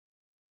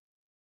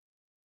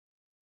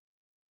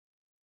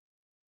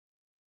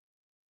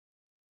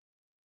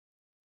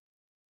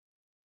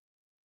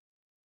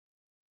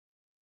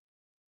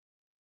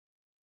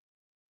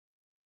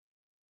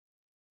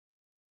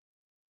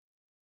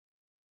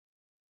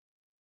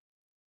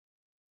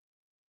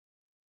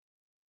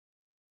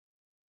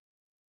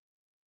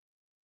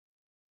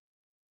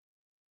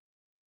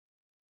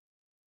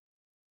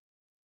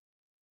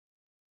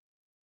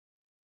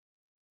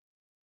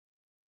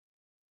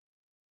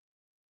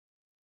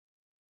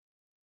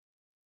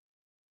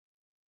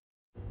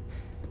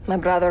My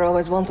brother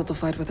always wanted to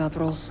fight without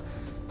rules.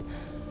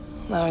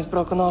 Now he's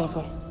broken all of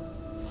them.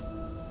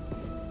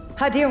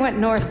 Hadir went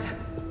north.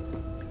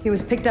 He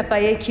was picked up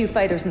by AQ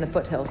fighters in the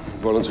foothills.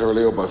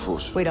 Voluntarily or by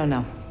force? We don't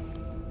know.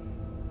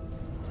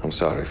 I'm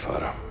sorry,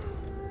 Farah.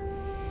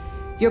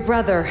 Your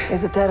brother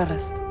He's a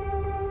terrorist.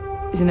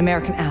 is an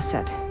American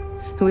asset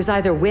who is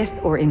either with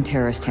or in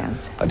terrorist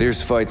hands.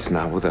 Hadir's fight's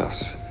not with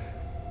us.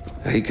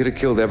 He could have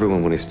killed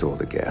everyone when he stole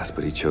the gas,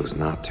 but he chose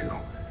not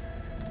to.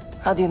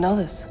 How do you know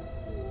this?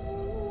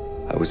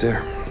 I was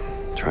there,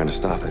 trying to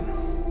stop it.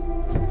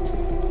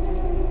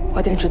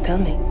 Why didn't you tell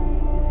me?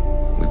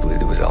 We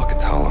believed it was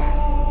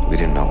Al-Qatala. We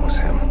didn't know it was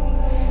him.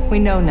 We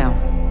know now.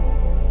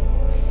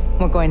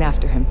 We're going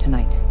after him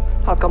tonight.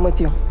 I'll come with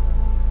you.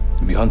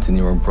 You'll be hunting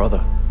your own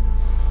brother.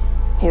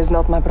 He is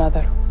not my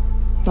brother.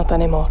 Not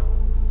anymore.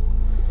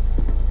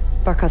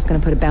 Barkov's gonna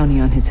put a bounty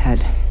on his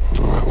head.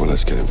 All right, well,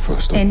 let's get him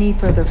first. Any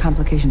further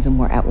complications and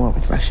we're at war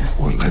with Russia.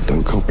 Well, that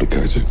don't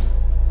complicate it.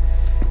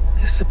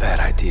 This is a bad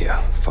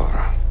idea,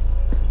 Farah.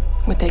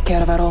 We take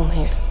care of our own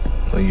here.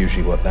 Not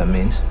usually what that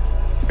means.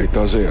 It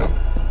does here.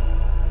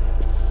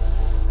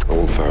 I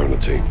want Farah on the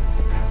team.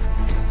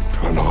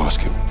 Trying to ask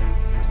him.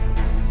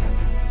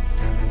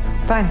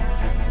 Fine.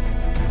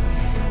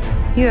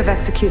 You have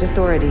execute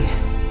authority.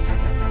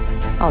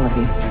 All of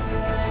you.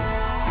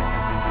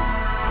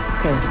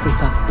 Okay, let's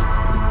brief up.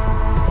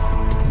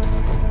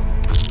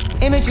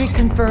 Imagery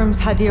confirms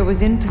Hadir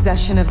was in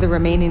possession of the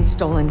remaining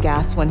stolen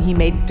gas when he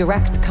made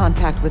direct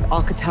contact with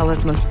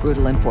Al-Qatala's most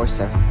brutal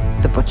enforcer,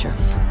 the Butcher.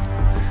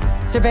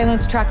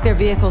 Surveillance tracked their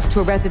vehicles to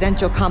a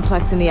residential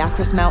complex in the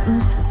Akros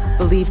Mountains,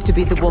 believed to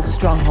be the Wolf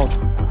stronghold.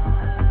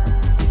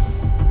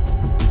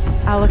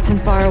 Alex and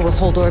Farah will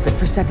hold orbit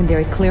for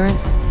secondary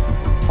clearance,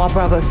 while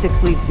Bravo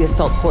 6 leads the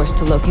assault force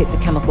to locate the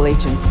chemical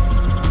agents,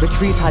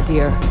 retrieve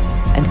Hadir,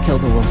 and kill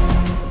the Wolf.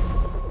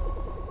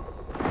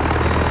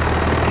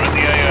 We're in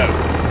the AO.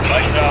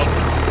 Lights out.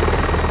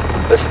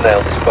 Let's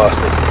nail this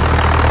bastard.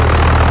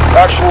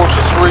 Actual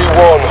to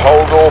 3-1,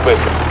 hold orbit.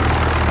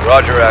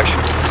 Roger, action.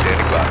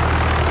 Standing by.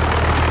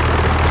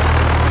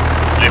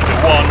 Lifter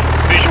 1,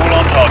 visual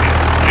on target.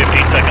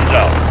 15 seconds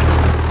out.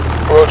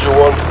 Roger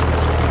 1.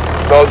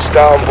 Nods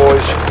down,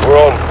 boys. We're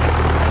on.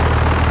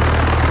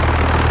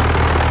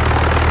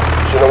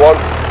 Center 1,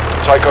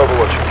 take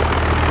Overwatch.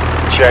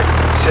 Check.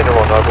 Center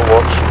on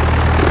Overwatch.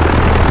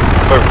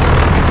 Boom.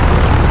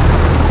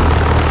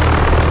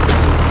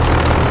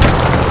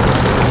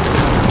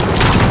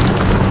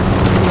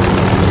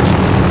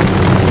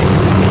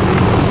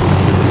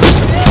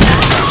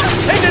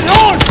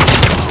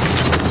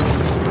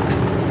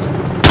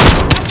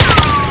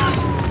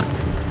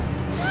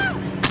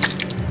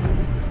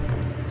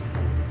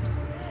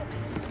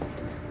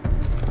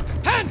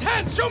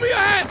 Hands! Show me your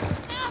hands!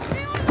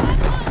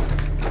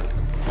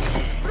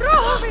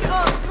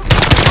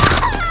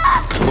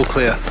 All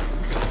clear.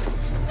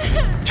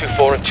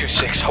 2-4 and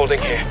 2-6,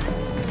 holding here.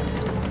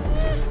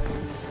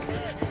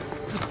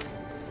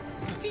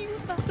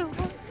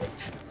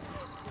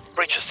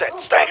 Breach is set,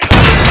 stand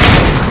clear.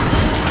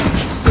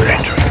 Good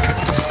entry.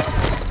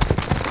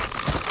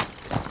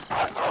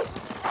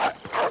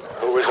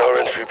 Who is our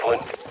entry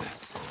point?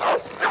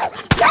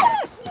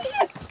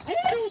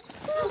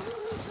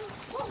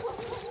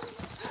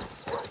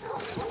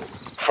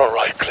 Front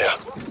right, clear.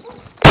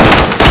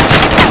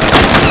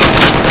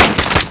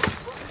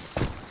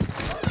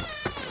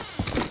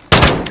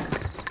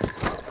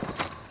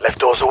 Left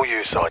door's all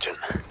you, Sergeant.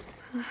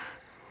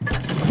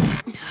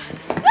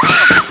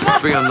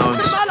 3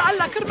 unknowns.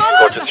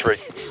 Roger 3.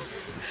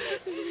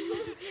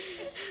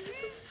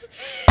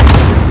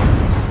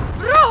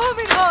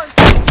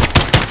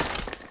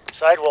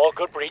 Sidewall,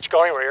 good breach,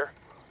 going rear.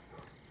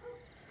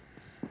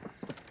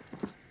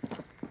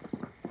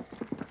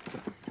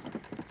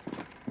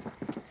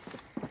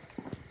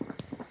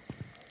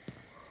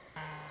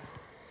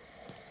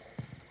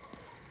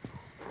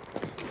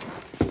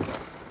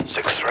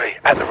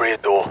 At the rear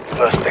door,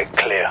 first deck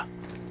clear.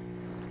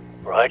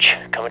 Raj,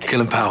 coming to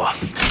Killing power.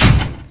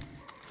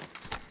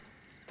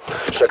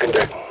 Second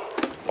deck.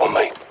 On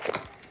me.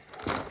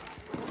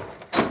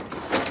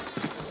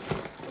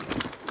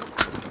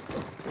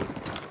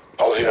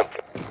 Hold here.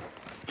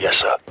 Yes,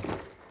 sir.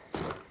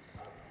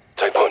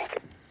 Take point.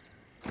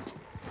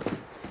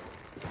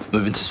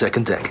 Moving to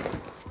second deck.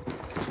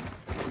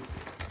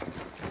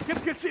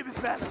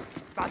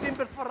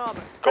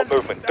 Got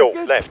movement, door,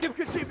 left. Second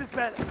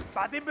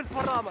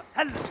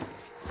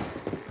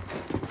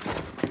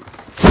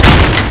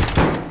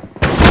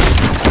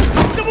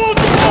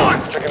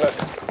left.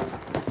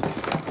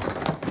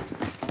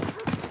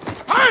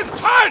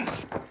 Hands!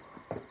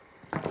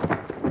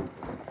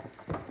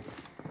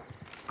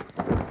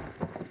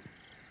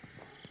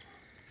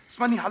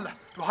 اسمعني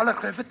هلا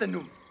خلفت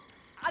النوم.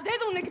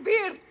 عددهم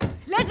كبير،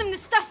 لازم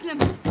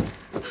نستسلم.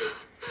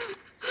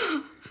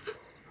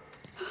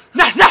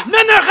 نحن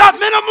من نخاف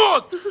من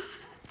نموت.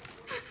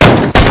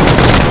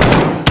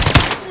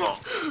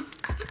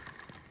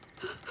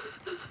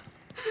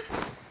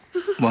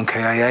 1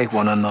 KIA,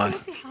 1 unknown.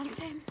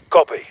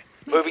 Copy.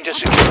 Moving to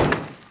secure.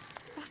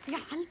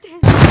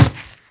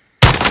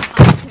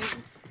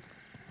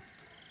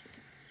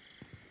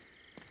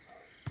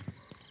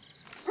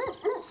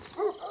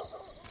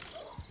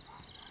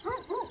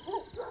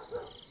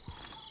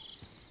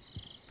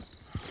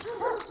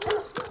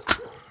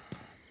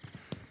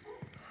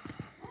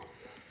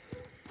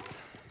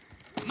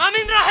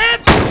 مين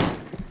راحت؟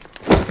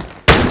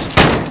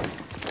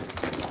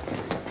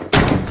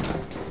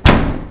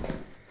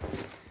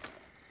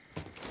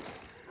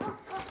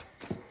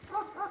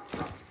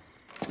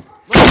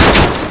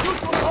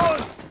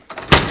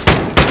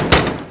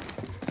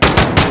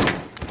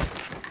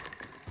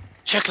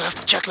 Check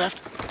left, check left.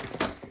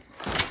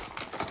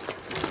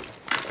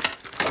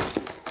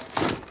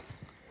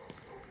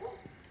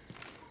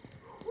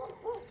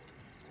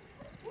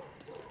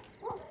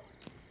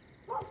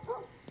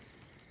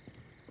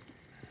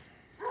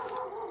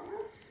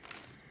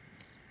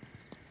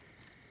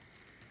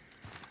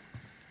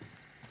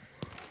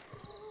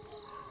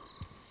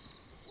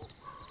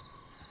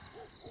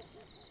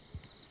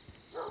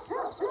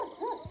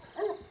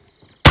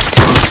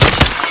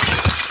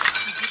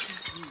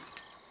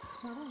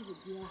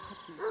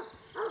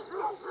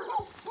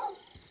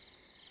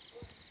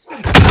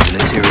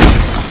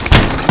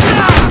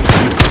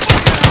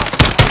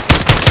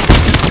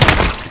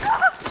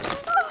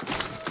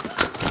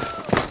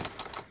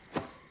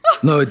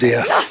 No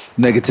idea.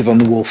 Negative on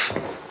the wolf.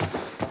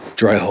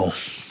 Dry hole.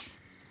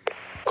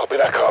 Copy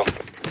that, Carl.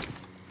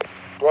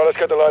 Right, let's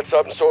get the lights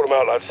up and sort them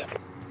out, lads.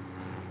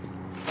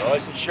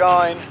 Rise and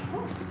shine.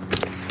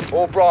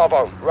 All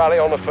Bravo, rally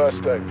on the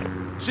first deck.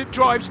 Zip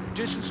drives,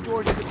 distance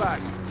storage in the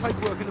back.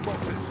 Paperwork in the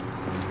boxes.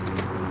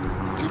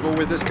 Do you go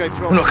with this escape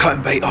from? We're not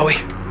cutting bait, are we?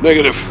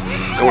 Negative.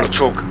 They want to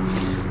talk.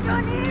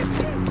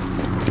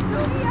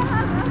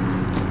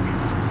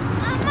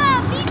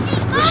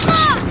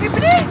 Listeners.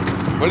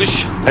 Malish.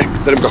 Hey,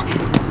 let him go.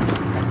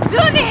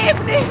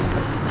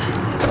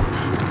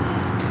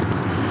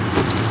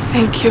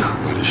 Thank you.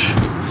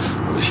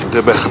 ماليش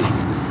انتبهنا.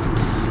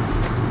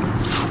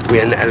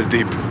 وين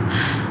الديب؟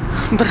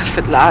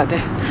 برفة العادة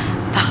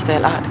تحت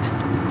الأرض.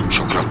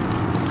 شكرا.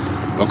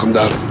 Welcome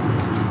down.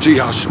 Tea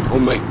house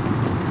on me.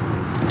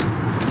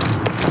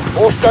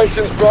 All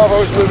stations,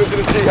 Bravo is moving to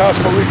the tea house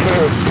for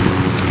reclearance.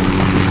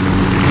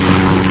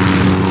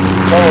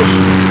 Thomas,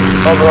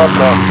 cover up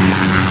now.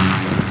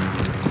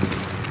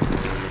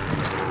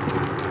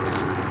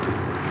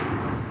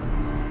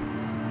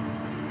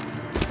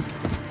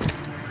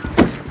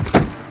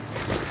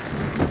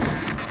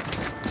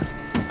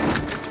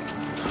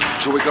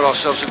 So we got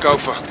ourselves a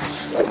gopher.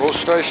 All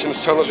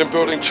stations tell us in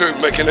building 2,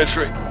 making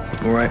entry.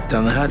 All right,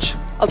 down the hatch.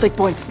 I'll take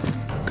point.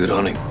 Good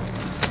hunting.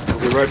 We'll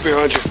be right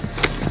behind you.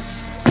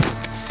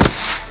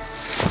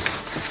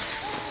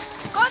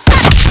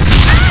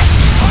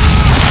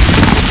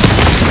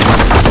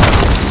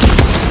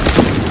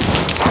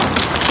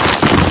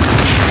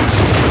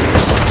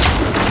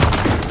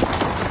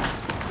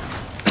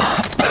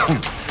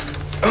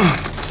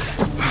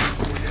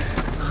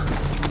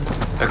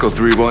 Echo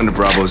 3-1 to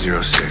Bravo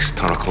 06.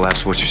 Tunnel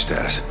collapse. What's your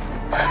status?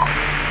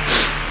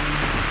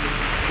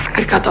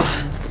 We're cut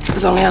off.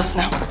 There's only us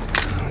now.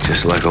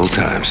 Just like old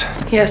times.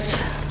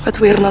 Yes, but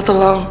we're not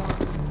alone.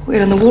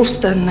 We're in the wolf's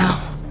den now.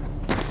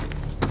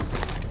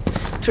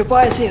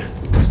 Tripwire is here.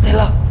 Stay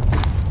low.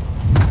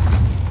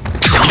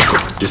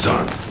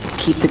 Disarm.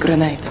 Keep the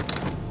grenade.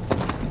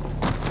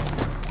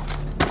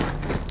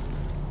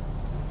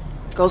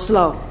 Go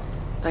slow.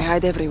 They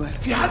hide everywhere.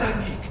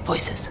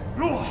 Voices.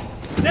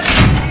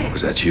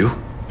 Was that you?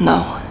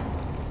 No.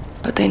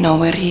 But they know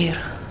we're here.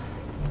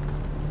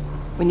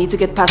 We need to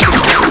get past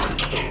this.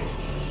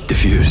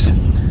 Diffused.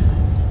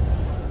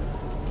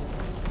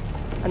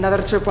 Another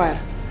tripwire.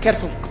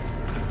 Careful.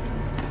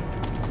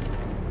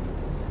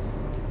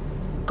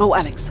 Go,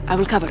 Alex. I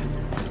will cover.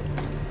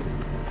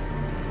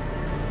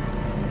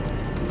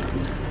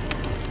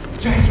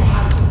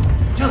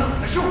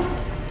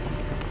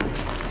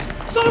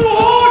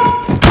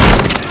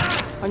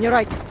 On your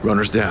right.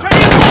 Runners down.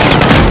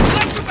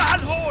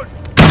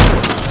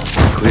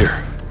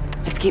 Clear.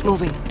 Let's keep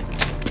moving.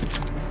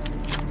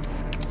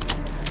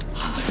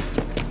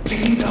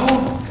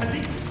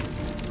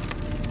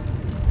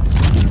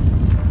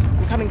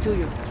 I'm coming to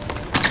you.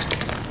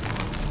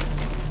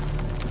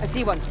 I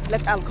see one.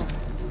 Left alcove.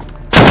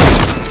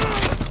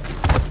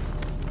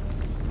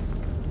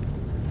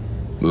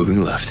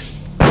 Moving left.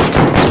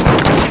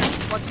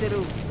 Watch the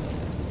room.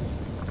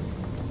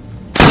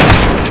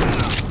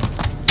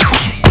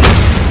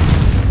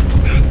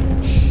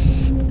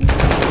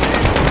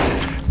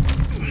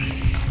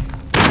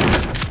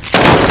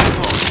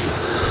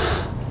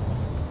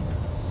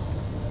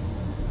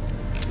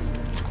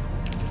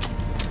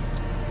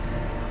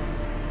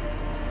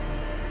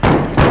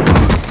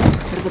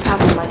 There's a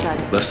path on my side.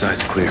 Left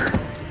side's clear.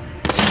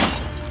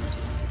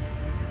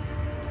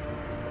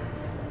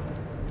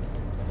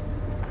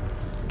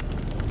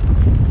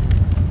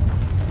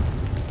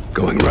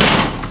 Going right.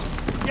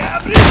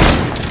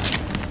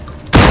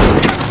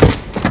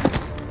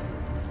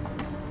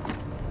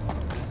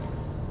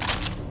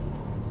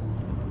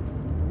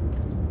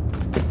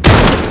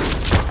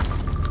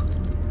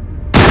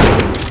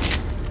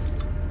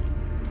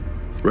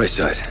 Right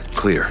side,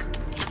 clear.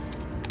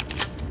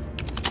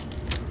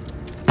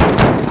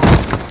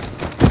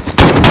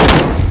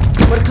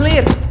 We're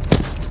clear.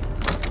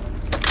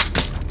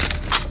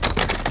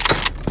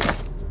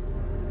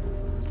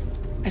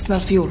 I smell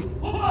fuel.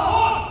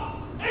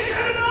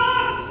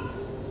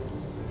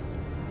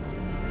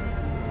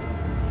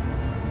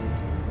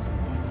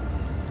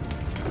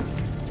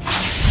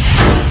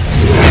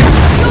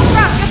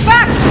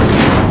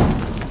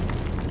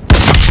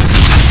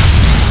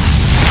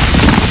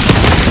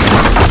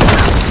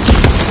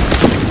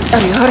 Are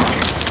you hurt?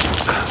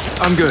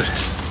 I'm good.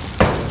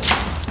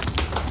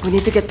 We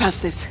need to get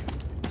past this.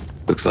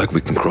 Looks like we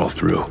can crawl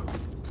through.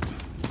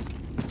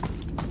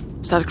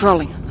 Start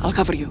crawling. I'll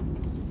cover you.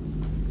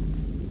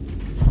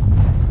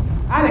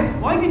 Alex,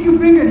 why did you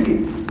bring her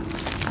here?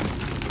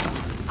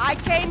 I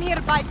came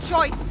here by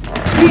choice.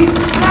 Please,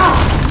 now!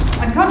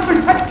 I can't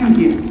protect you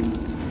here.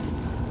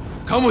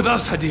 Come with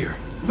us, Hadir.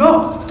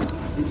 No!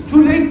 It's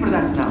too late for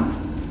that now.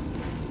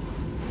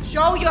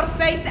 Show your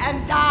face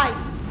and die.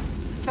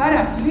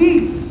 Farah,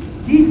 please!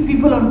 These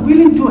people are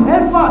willing to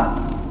help us!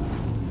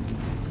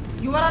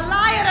 You are a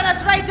liar and a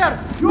traitor!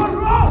 You're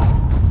wrong!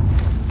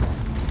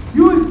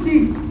 You will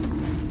see!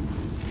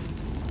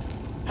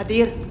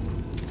 Hadir.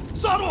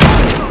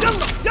 Hadir!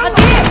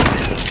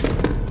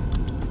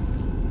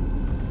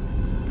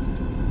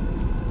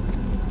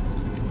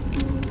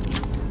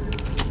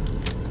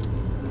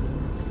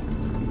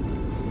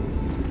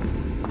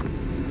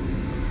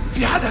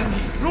 في حدا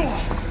هنيك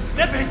روح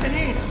نبه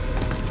التنين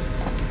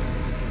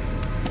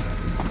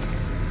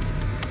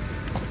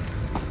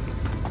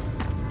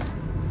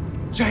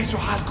جهزوا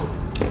حالكم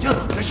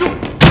يلا نشوف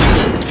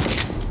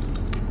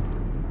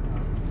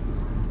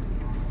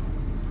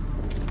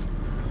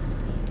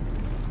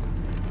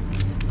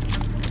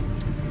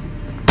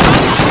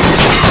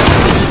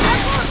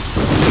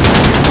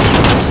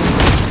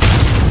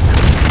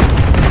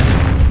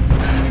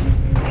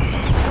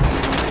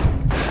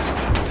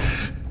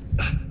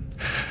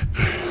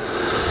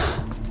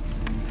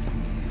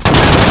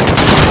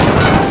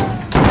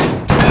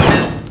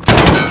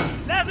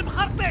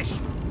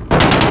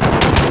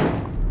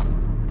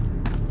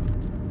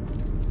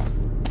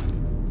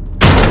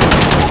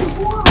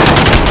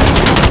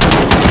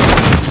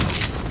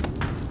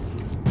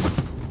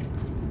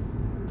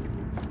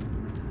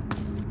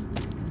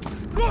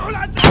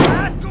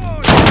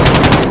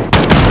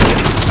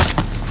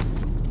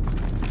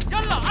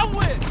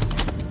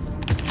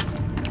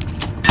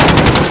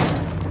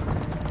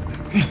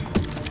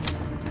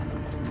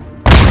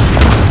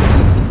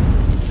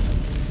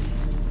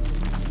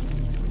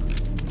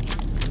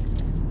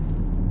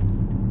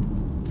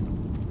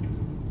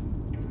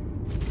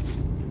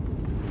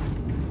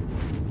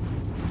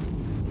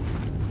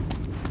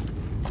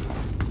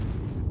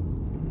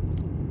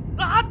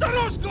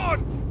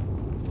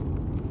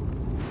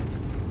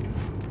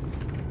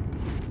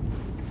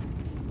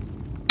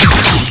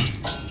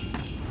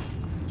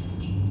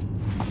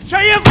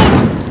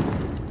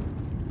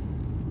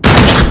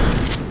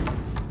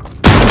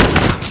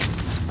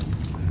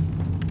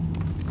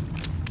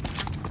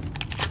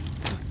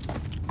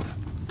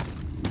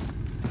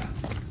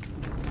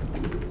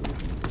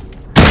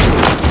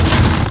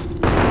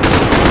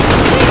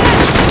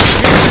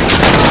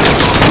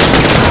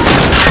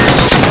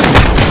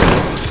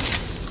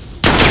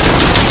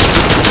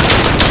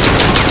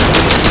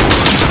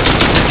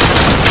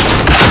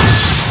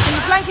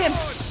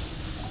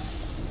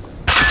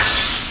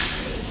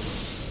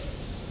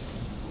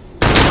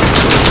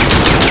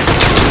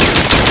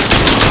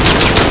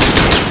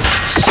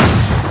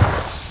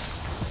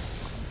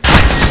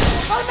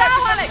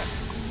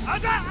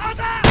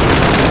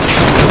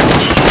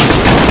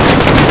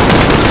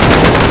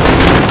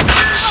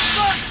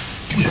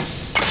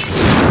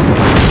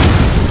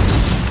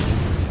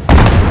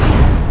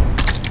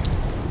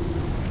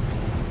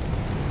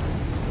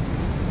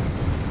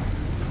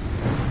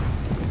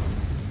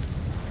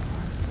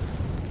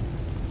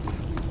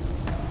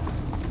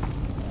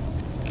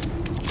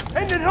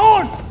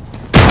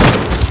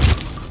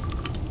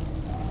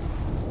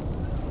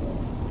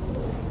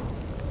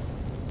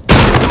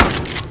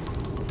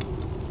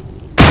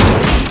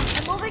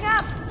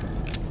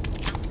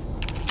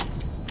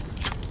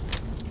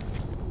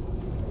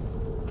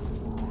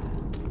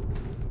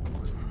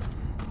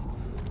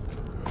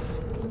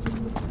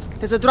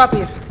There's a drop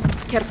here.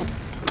 Careful.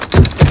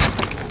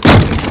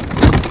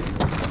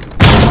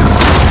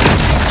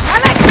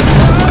 Alex!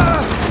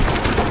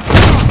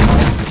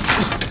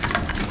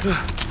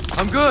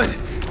 I'm good.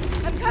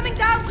 I'm coming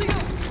down to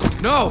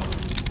you. No!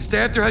 Stay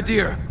after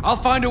Hadir. I'll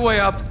find a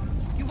way up.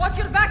 You watch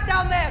your back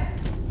down there.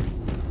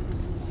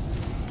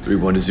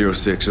 3-1 to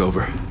 06,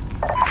 over.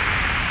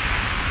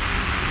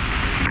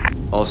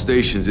 All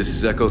stations, this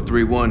is Echo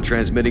 3-1,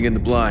 transmitting in the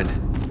blind.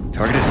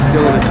 Target is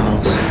still in the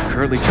tunnels.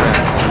 Currently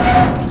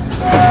tracked.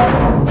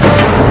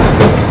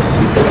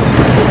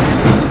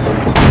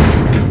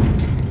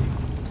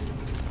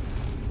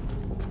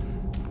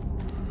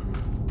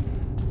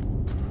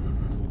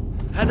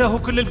 هذا هو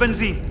كل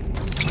البنزين.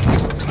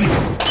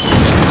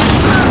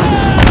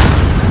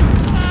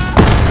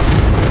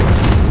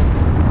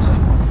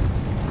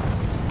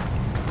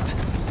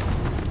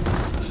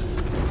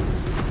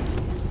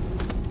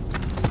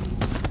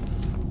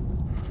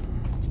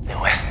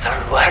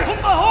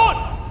 Western world.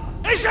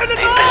 They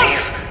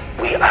believe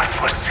we are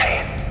for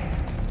sale.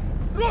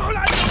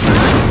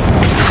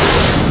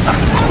 Of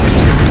course,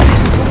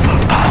 this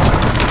superpower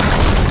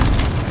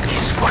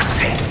is for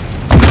sale.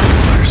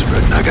 Where's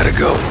Britain? I gotta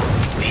go.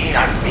 We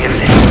are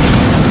merely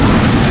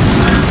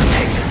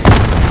taken.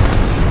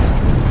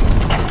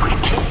 And we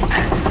keep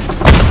them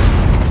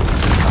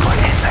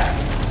forever.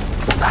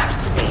 But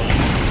we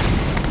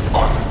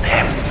own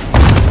them.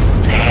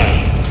 They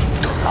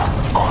do not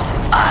own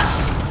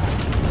us.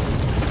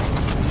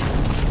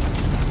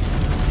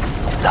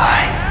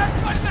 Die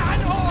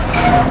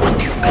for what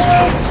you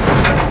believe.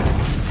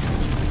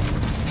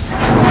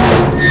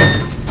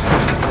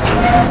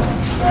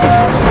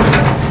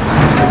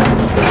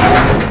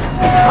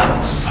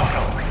 Without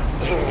sorrow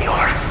in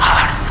your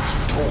heart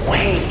to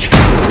wage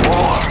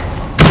war.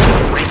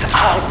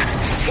 Without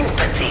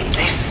sympathy,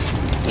 this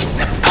is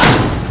the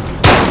path.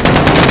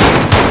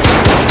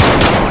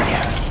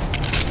 Warrior.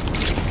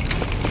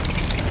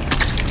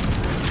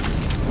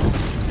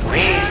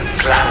 We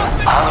plan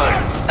our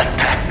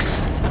attacks.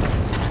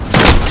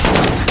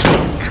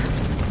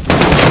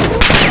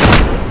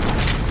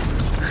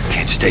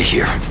 Can't stay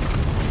here.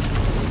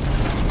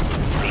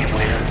 We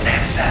will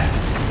never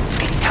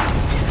be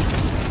captive.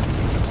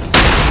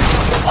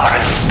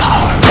 Foreign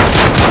power.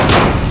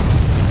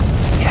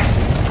 Yes.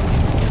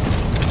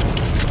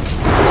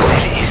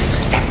 There is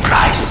a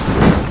price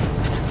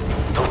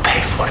to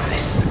pay for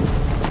this.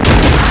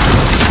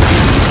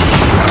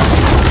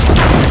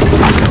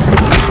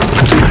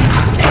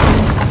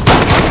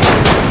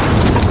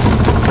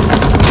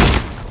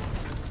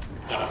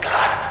 In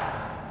blood.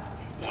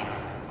 In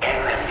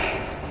enemy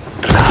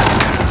blood.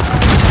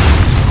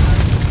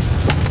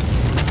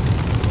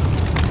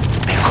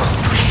 Because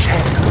to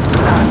shed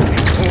blood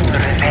in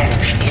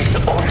revenge is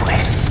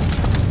always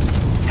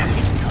a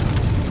victim.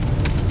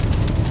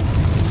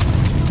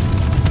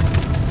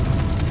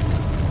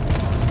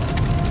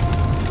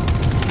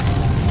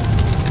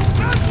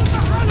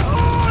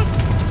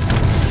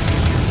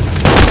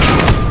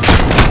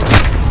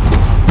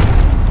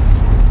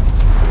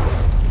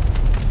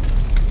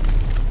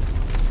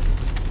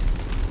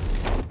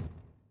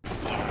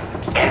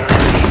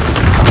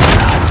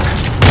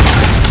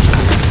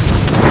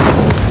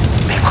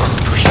 Because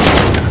to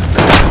shed blood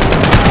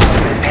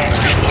in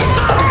revenge is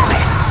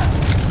always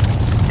a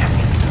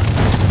victim.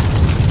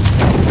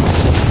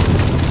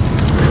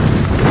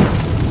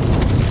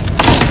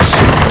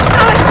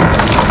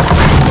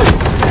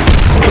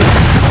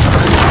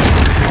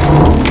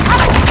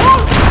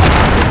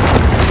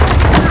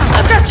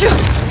 I've got you!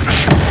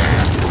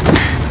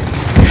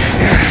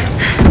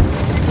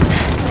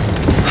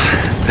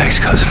 Thanks,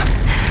 cousin.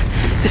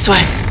 This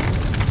way.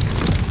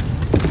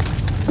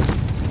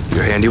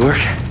 Your handiwork?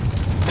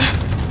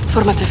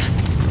 Formative.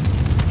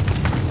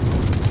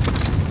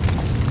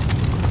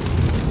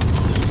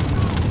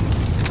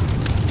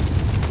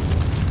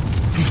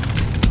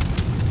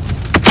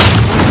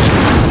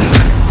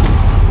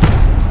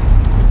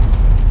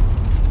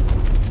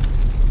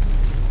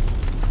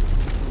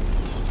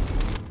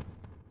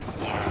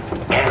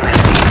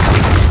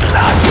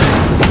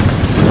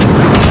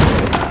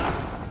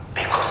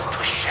 Because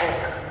to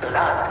shed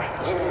blood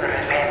in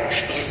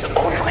revenge is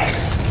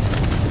always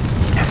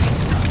a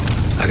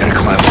victim. I gotta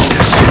climb up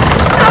this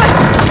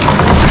shit.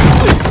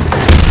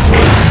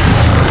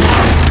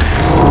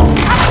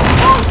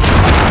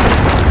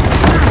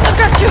 I've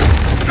got you!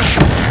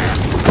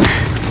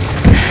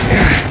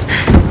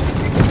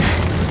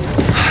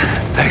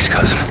 Thanks,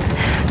 cousin.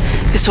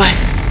 This way.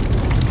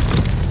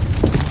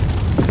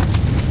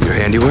 Your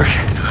handiwork?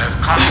 You have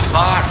come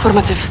far,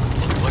 Formative.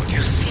 but what you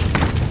seek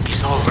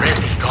is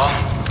already gone.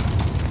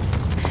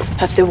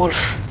 That's the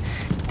wolf.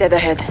 Dead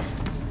ahead.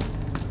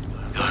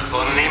 You have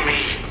only me,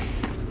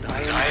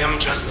 and I am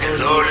just a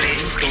lowly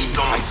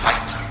freedom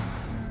fighter.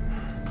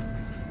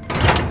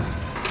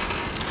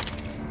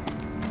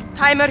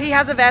 Timer, he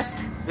has a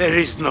vest. There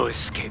is no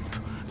escape.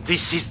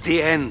 This is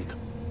the end.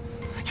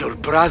 Your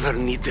brother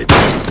needed...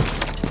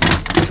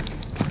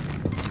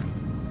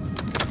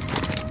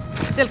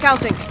 Still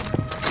counting.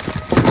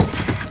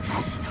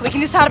 We can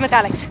disarm it,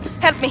 Alex.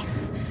 Help me.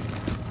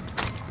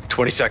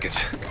 20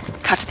 seconds.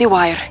 Cut the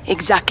wire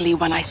exactly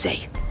when I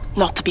say.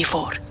 Not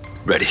before.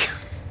 Ready.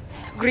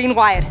 Green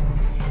wire.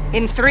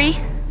 In 3,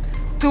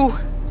 2,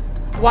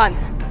 1.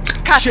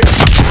 Cut! Shit.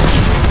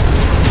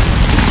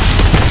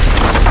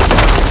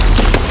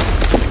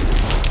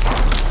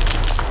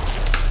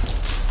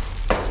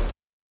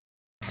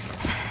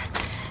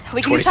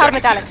 We can 20 disarm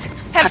it, seconds.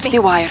 Alex. Help Cut me. the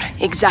wire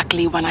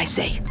exactly when I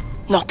say.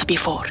 Not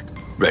before.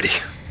 Ready.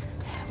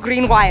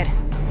 Green wire.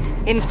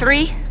 In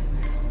 3,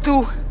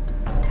 2,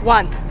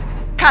 1.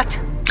 Cut!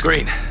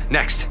 Green.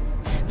 Next.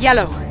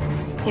 Yellow.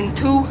 In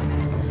 2,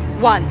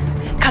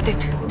 1. Cut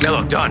it.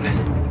 Yellow, done.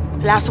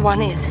 Last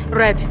one is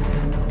red.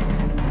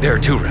 There are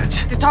 2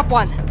 reds. The top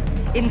one.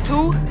 In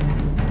 2,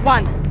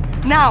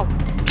 1. Now!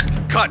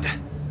 Cut!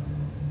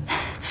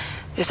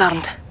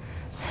 Disarmed.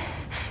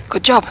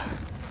 Good job.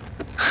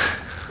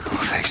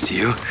 Oh, thanks to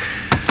you.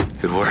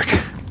 Good work.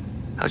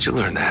 How'd you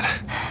learn that?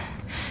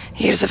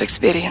 Years of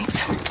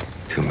experience.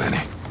 Too many.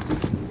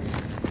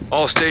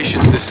 All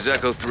stations, this is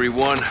Echo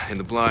 3-1 in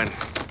the blind.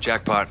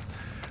 Jackpot.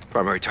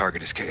 Primary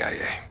target is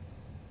KIA.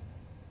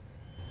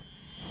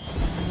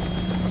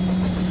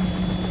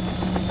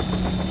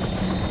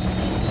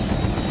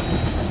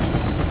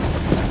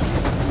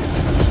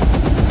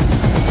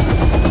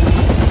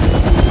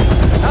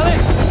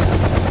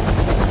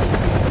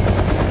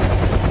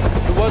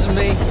 Wasn't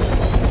me.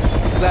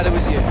 Glad it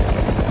was you.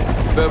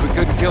 Bet we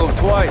couldn't kill him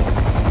twice.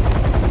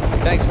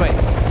 Thanks, mate.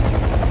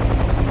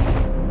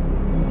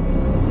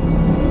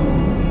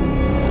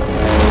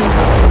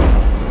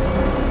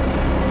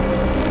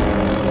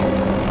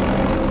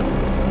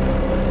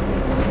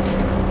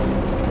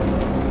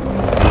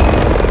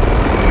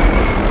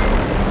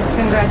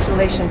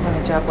 Congratulations on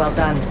a job well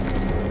done.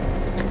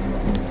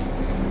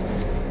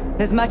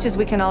 As much as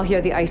we can all hear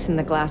the ice in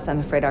the glass, I'm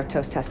afraid our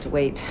toast has to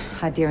wait.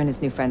 Hadir and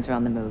his new friends are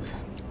on the move.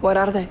 What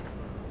are they?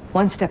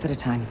 One step at a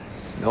time.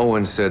 No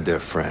one said they're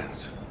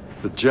friends.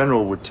 The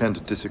General would tend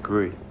to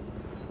disagree.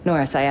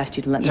 Norris, I asked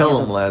you to let me Tell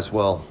handle... him,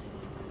 Laswell.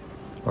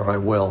 Or I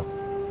will.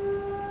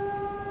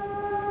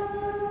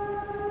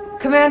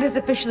 Command has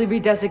officially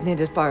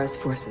redesignated Farah's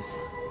forces.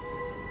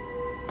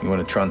 You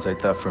want to translate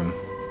that from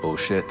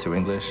bullshit to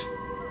English?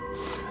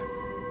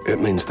 It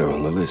means they're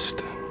on the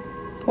list.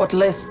 What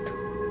list?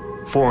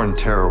 Foreign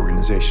terror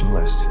organization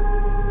list.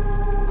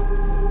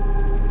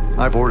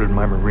 I've ordered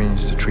my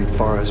Marines to treat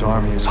Farah's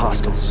army as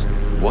hostiles.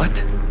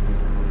 What?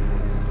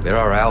 They're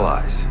our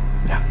allies.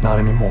 Yeah, not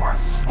anymore.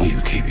 Will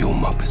you keep your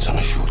Muppets on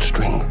a short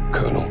string,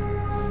 Colonel?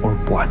 Or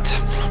what?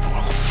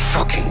 I'll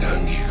fucking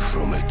earn you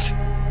from it.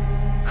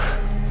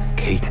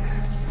 Kate,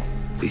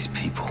 these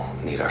people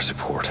need our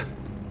support.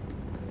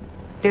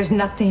 There's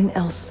nothing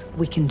else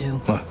we can do.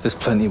 Well, there's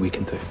plenty we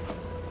can do.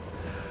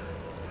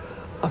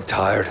 I'm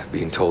tired of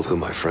being told who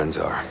my friends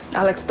are.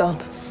 Alex,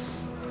 don't.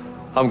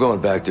 I'm going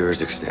back to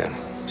Urzikstan.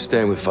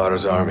 Staying with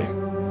Farah's army.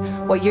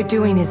 What you're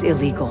doing is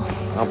illegal.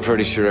 I'm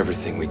pretty sure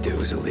everything we do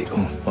is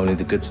illegal. Only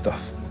the good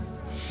stuff.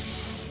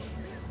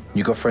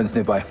 You got friends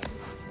nearby?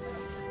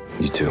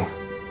 You too.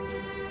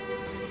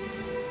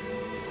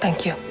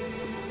 Thank you.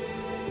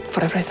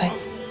 For everything.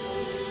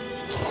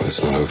 Well,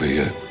 it's not over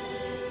yet.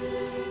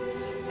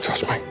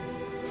 Trust me.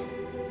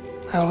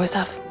 I always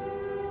have.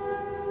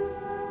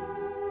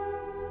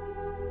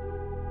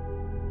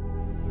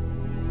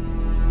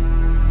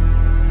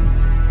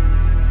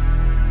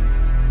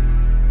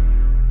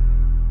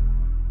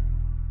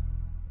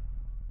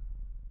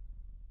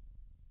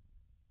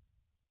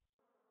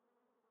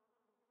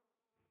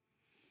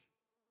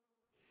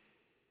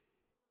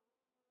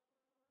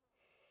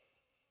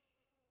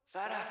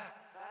 Farah!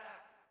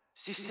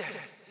 Sister,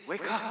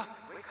 wake up!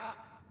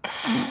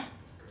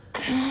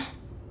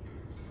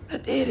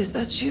 Hadir, is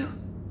that you?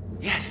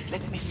 Yes,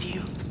 let me see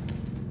you.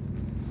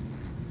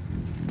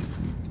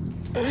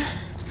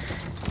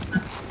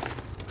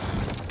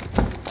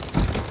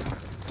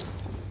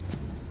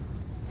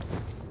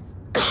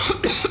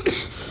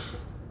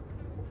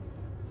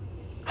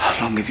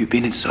 How long have you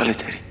been in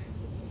solitary?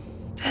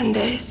 10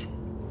 days.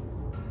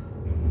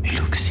 You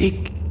look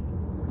sick.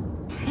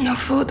 No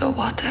food or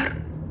water.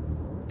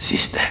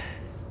 Sister.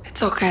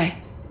 It's okay.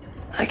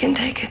 I can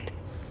take it.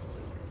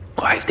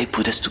 Why have they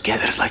put us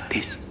together like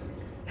this?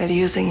 They're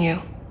using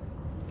you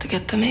to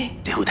get to me.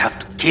 They would have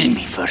to kill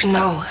me first.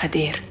 No,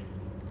 Hadir.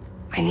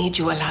 I need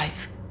you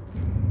alive.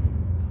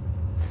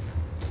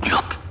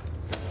 Look.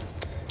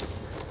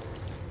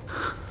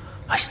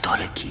 I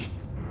stole a key.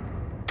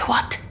 To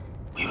what?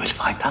 We will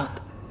find out.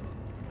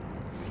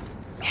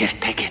 Here,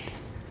 take it.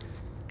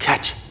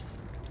 Catch.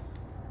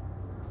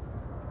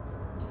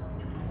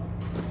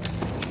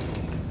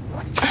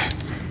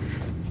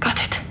 Got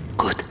it.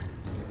 Good.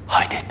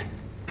 Hide it.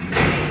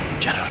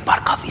 General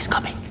Barkov is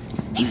coming.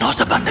 He knows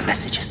about the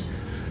messages.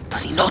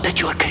 Does he know that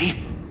you are Karim?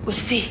 We'll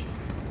see.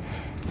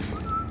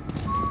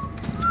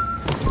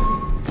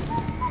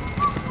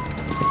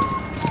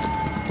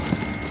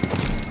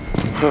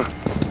 Huh.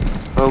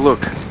 Oh,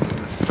 look.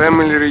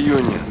 Family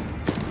reunion.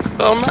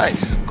 Oh,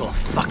 nice. Go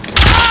fuck.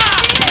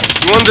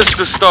 You want us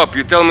to stop,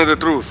 you tell me the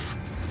truth.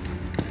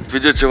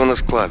 Ведете его на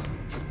склад.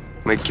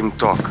 Make him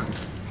talk.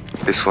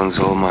 This one's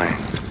all mine.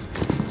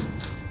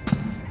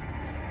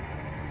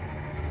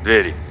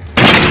 Very.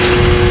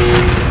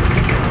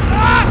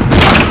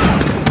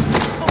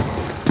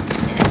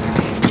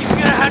 Keep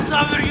your hands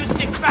over, you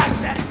sick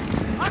bastard!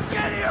 I'll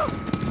kill you!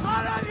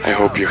 I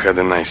hope you had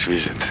a nice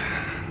visit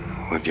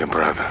with your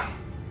brother.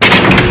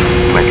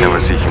 You might never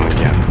see him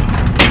again.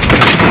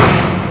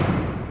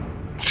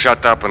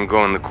 Shut up and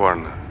go in the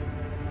corner.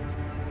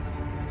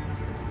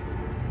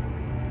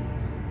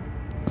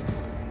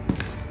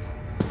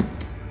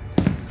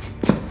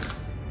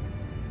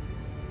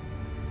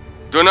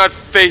 Do not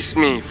face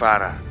me,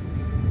 Farah.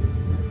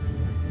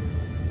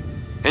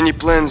 Any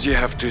plans you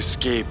have to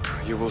escape,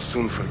 you will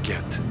soon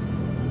forget.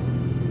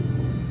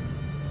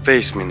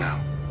 Face me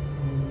now.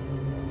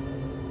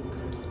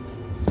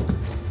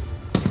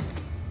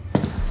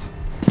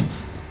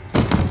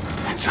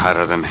 It's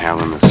hotter than hell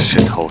in this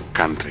shithole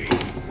country.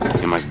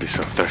 You must be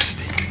so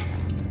thirsty.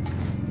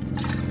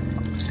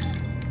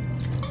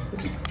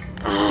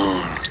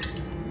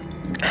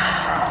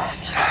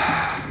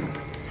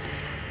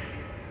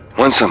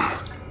 Want some?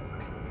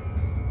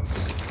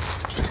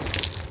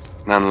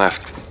 None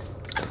left.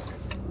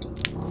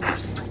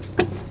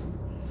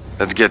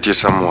 Let's get you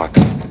some water.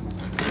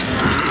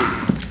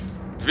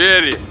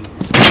 Very.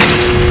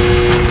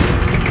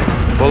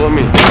 Follow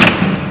me.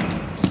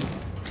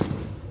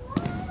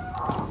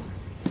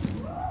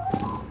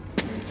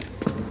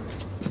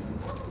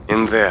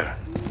 In there.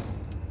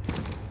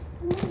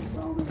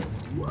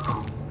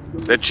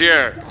 The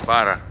chair,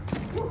 Farah.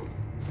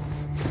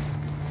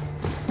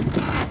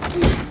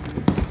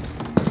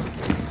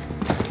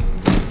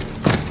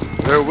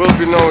 There will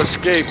be no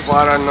escape,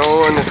 Farah.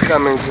 No one is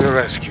coming to your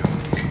rescue.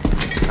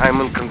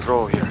 I'm in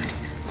control here.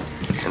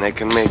 And I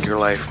can make your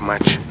life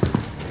much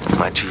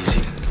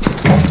easier.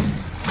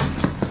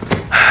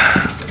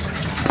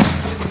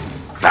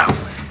 Now,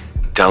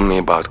 tell me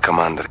about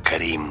Commander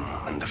Karim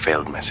and the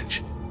failed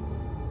message.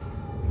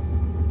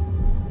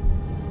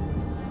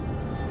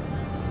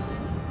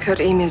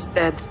 Karim is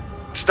dead.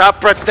 Stop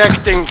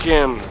protecting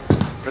him.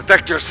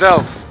 Protect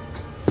yourself.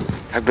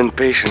 I've been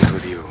patient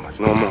with you, but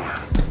no more.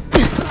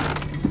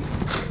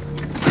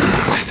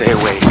 Stay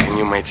awake and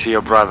you might see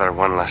your brother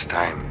one last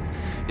time.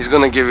 He's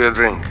gonna give you a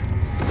drink.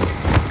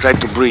 Try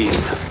to breathe.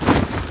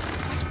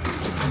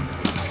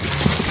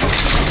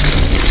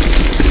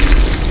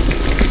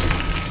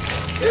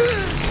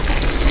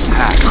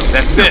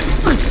 That's it.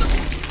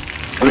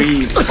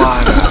 Breathe,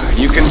 Farah.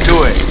 You can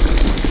do it.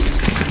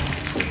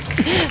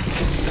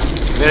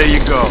 There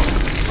you go.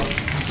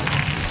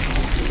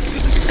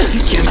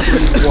 You can't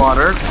drink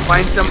water.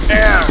 Find some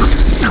air.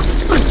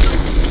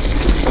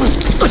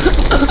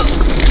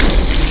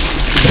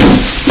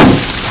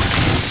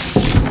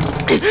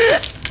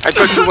 I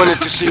thought you wanted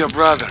to see your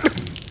brother.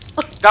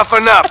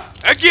 Toughen up.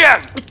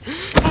 Again!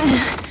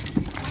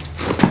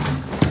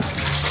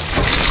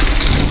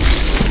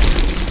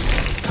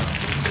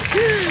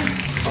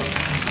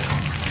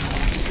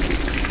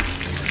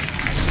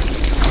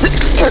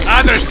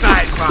 Other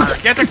side, Farah.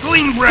 Get a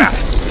clean breath.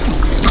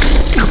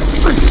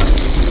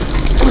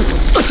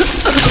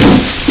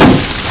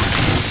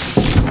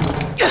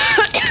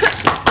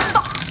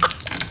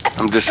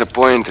 I'm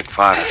disappointed,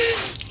 Farah.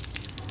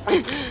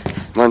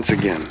 Once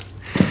again.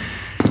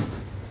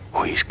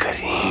 Who is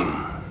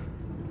Karim?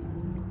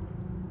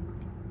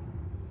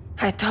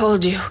 I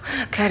told you,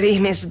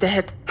 Karim is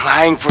dead.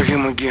 Lying for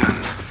him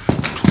again.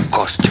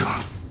 Cost you.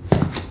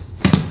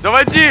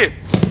 Доводи!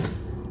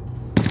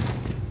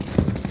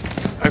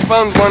 I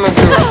found one of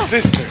your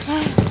sisters.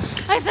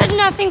 I said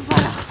nothing,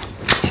 Farah.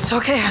 It's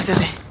okay,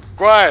 Azadeh.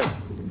 Quiet.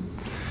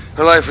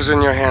 Her life is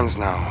in your hands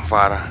now,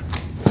 Farah.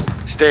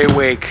 Stay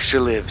awake, she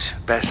lives.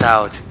 Pass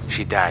out,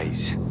 she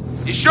dies.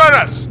 Еще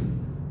раз!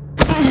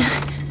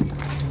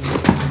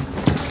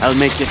 I'll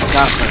make it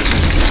tougher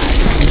this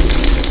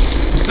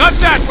time. Not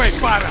that way,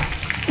 Farah!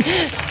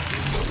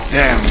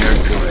 Damn, you're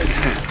good.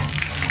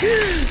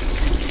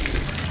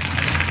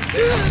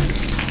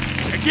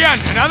 Again,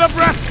 another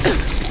breath.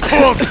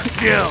 Hold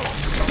still.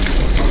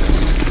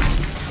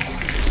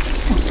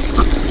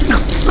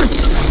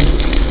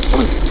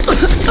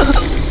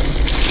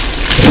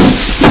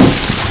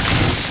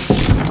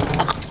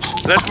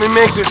 Let me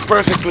make this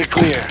perfectly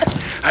clear.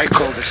 I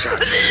call the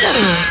shots.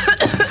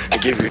 I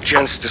give you a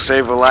chance to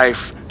save a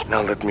life.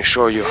 Now let me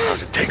show you how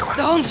to take one.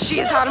 Don't, she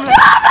is harmless.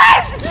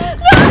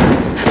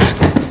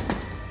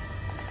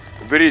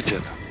 Уберите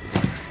это.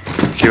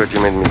 See what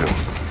you made me do.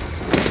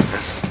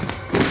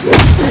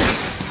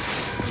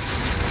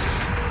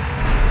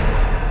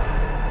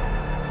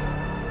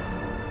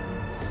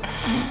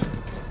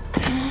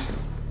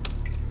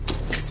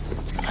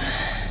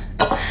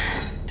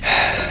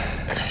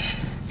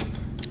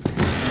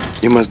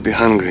 You must be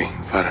hungry,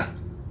 Farah.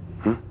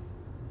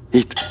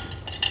 Eat.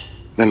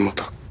 Then we'll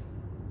talk.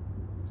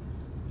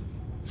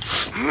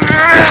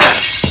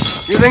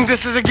 You think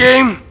this is a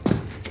game?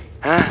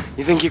 Huh?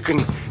 You think you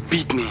can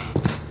beat me?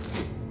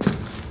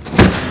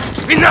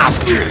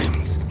 Enough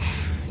games!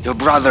 Your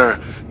brother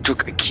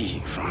took a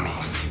key from me.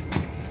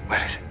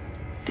 Where is it?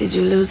 Did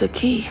you lose a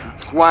key?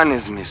 One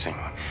is missing,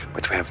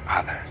 but we have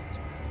others.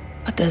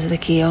 What does the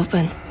key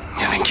open?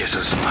 You think you're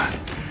so smart?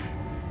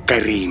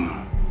 Karim.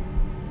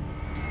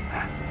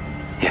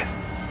 Yes.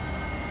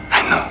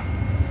 I know.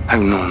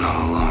 I've known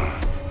all along.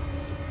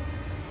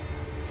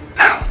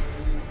 Now,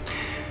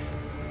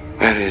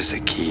 where is the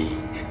key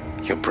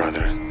your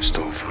brother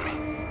stole from me?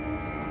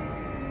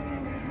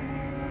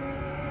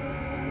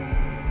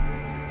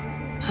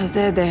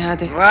 Azadeh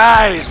had it.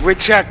 Lies! We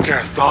checked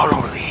her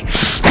thoroughly.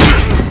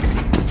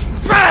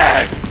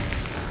 Bad!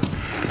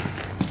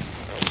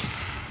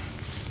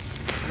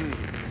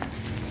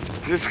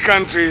 This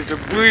country is a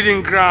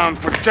breeding ground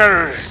for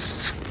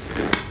terrorists.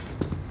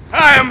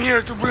 I am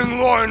here to bring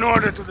law and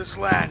order to this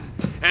land,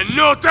 and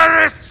no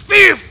terrorist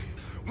thief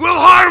will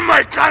harm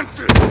my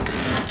country.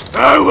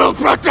 I will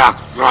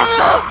protect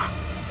Russia.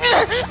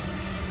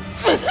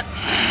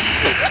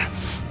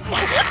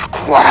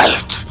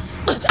 Quiet.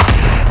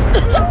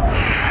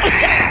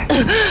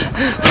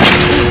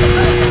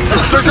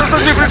 Что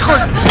здесь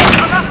происходит?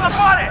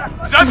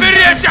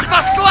 Заберите их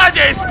на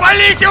складе и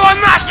спалите его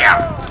нахер!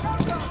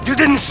 You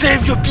didn't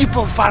save your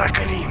people, Farah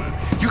Karim.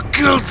 You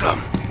killed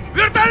them.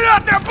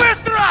 Вертолеты,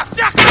 быстро!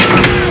 Всех!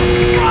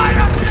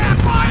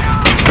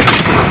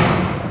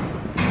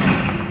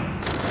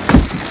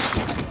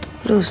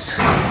 Loose,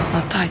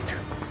 not tight.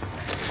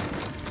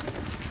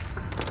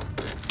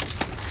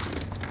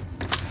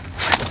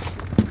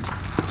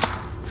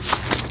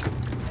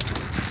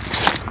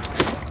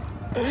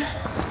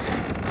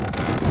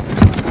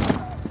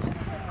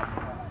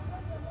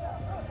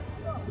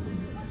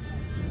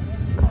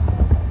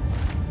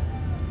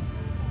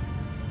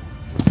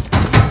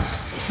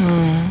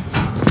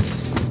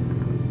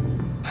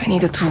 I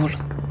need a tool.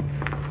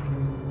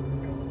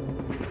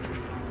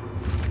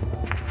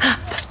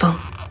 The spoon.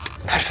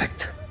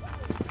 Perfect.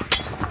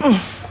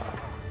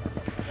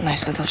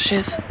 Nice little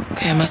shiv.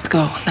 Okay, I must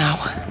go now.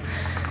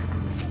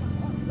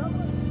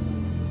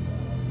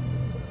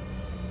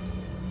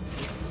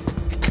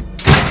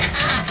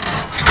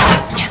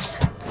 Yes.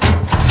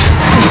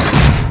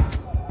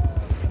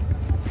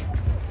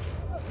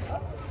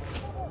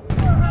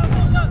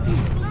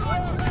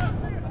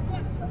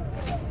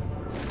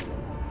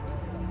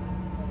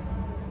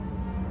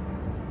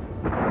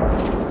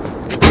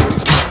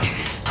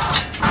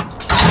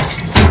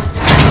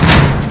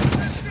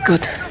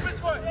 Good.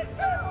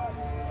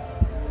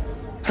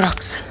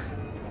 Rocks.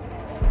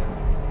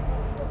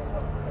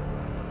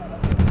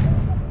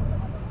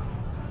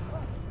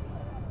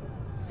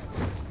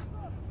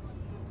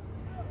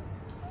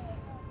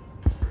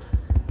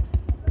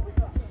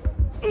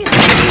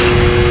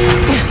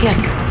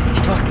 Yes,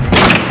 it worked.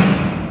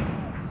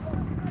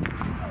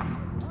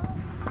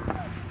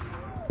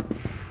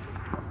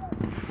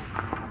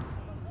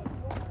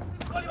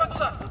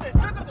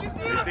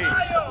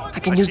 I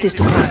can use this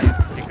to climb.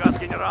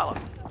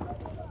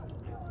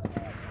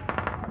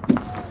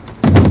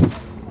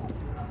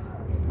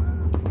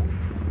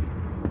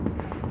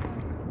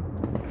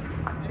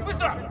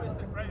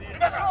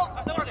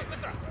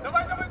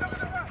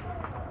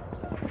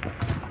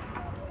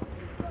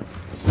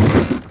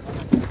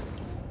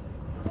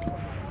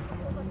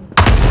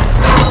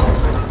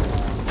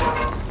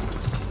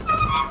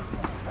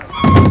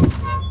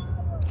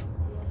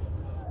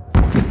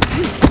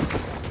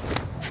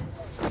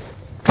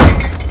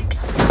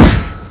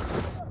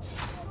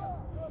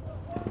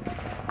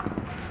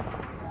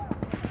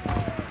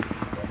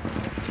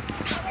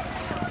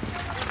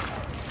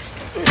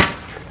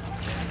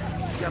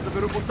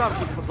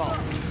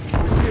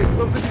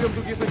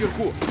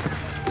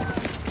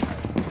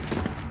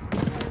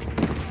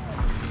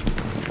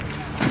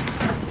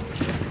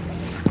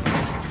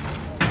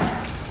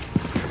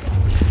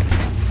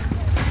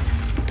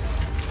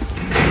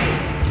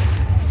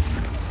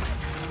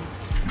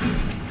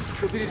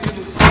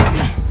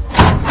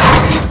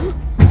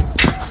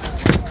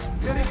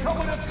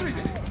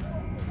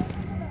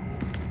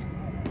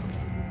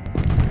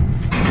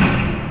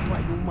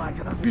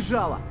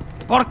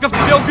 Порков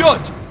тебя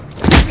убьет!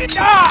 Эй,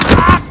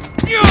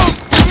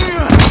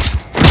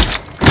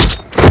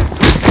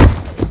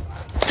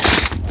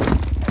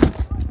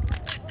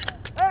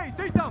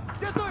 ты там!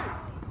 Где ты?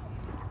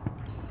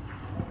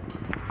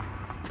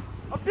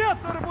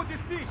 Опять на работе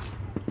спи!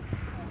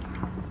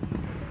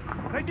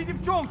 Найди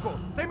девчонку!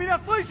 Ты меня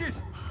слышишь?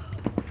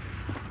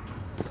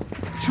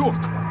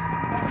 Черт!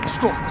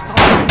 Что? Достал?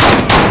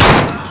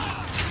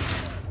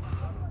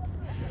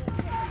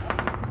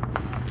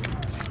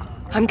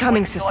 I'm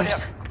coming,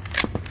 sisters.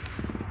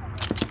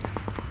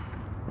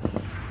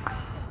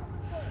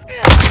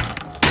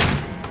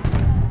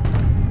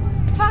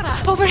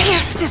 Farah! Over here,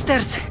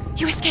 sisters!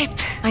 You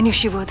escaped. I knew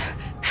she would.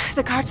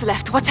 The guards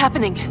left. What's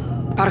happening?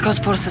 Barco's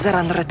forces are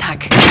under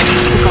attack.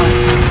 They're gone.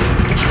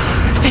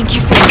 Thank you,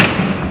 sir.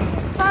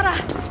 Farah,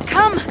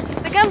 come!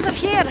 The guns are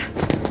here!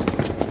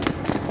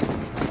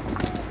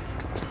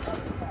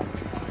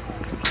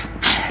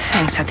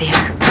 Thanks, Adir.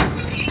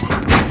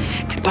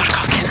 Did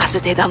Barco kill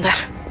Azadeh down there?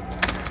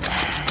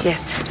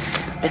 Yes.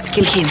 Let's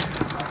kill him.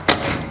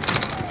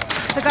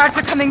 The guards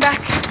are coming back.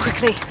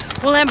 Quickly.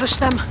 We'll ambush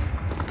them.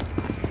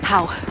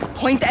 How?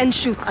 Point and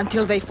shoot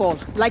until they fall,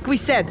 like we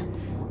said.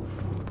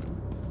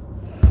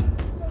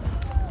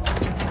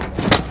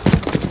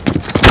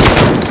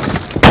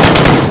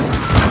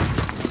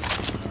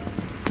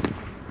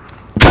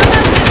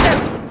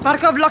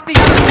 Barkov locked the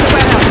others in the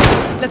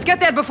warehouse. Let's get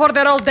there before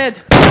they're all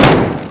dead.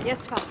 Yes,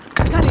 Farah.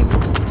 Coming.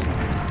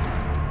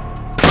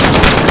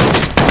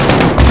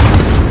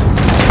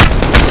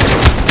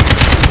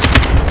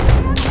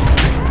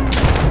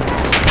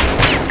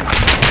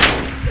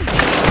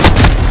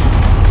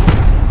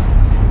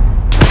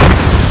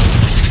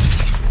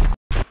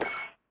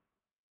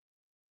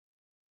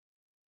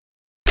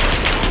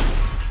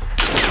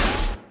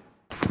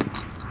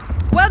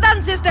 Well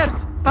done,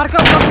 sisters!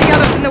 Barkov locked the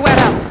others in the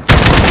warehouse.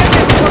 Get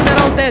there before they're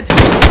all dead.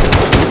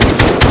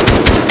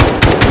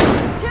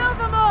 Kill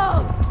them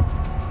all!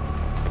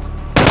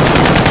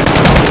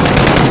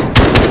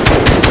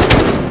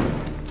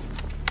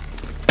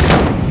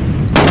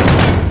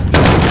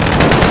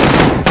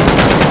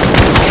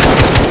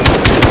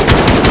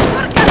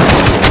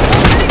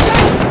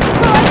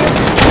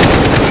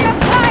 We have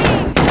time!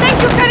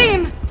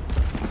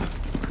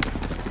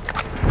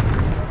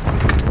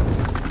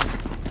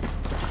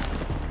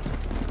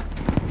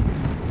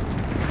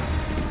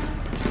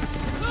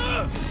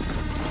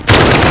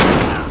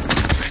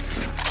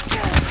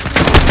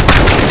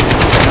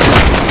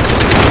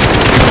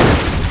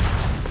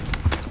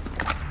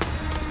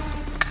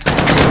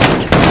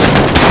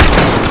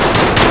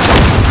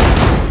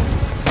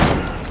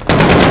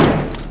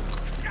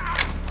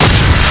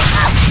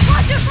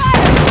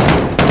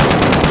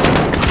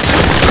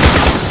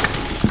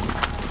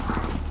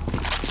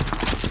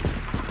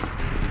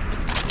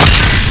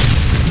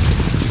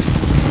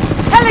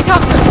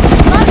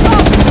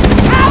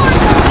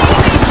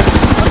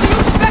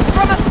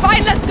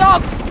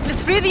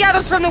 Free the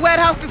others from the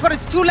warehouse before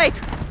it's too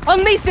late.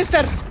 On me,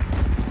 sisters!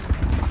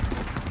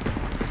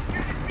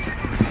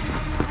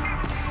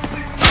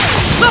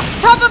 Look!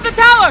 Top of the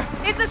tower!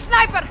 It's a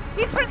sniper!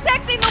 He's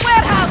protecting the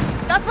warehouse!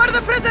 That's where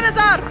the prisoners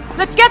are!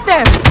 Let's get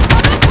there!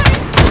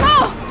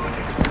 Go!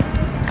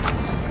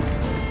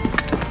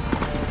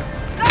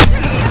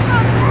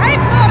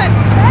 Aim for it!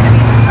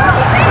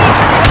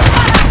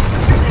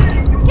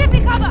 Give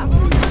me cover!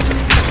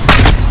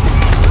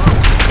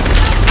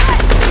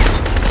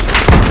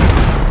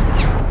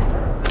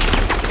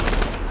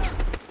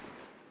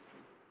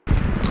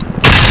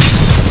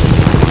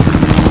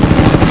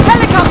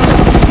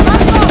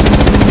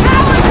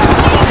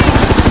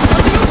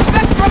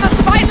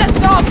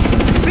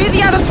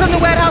 From the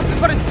warehouse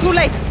before it's too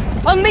late.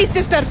 On me,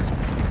 sisters!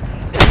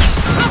 Look!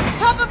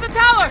 Top of the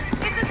tower!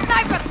 It's a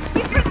sniper!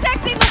 He's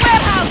protecting the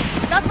warehouse!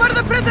 That's where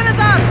the prisoners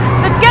are!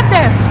 Let's get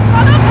there!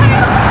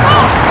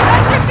 Oh!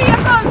 That should be a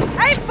gun!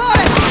 Aim for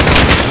it!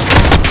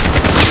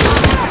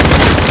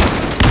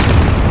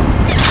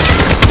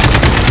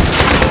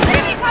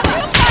 Give me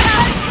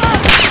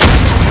cover!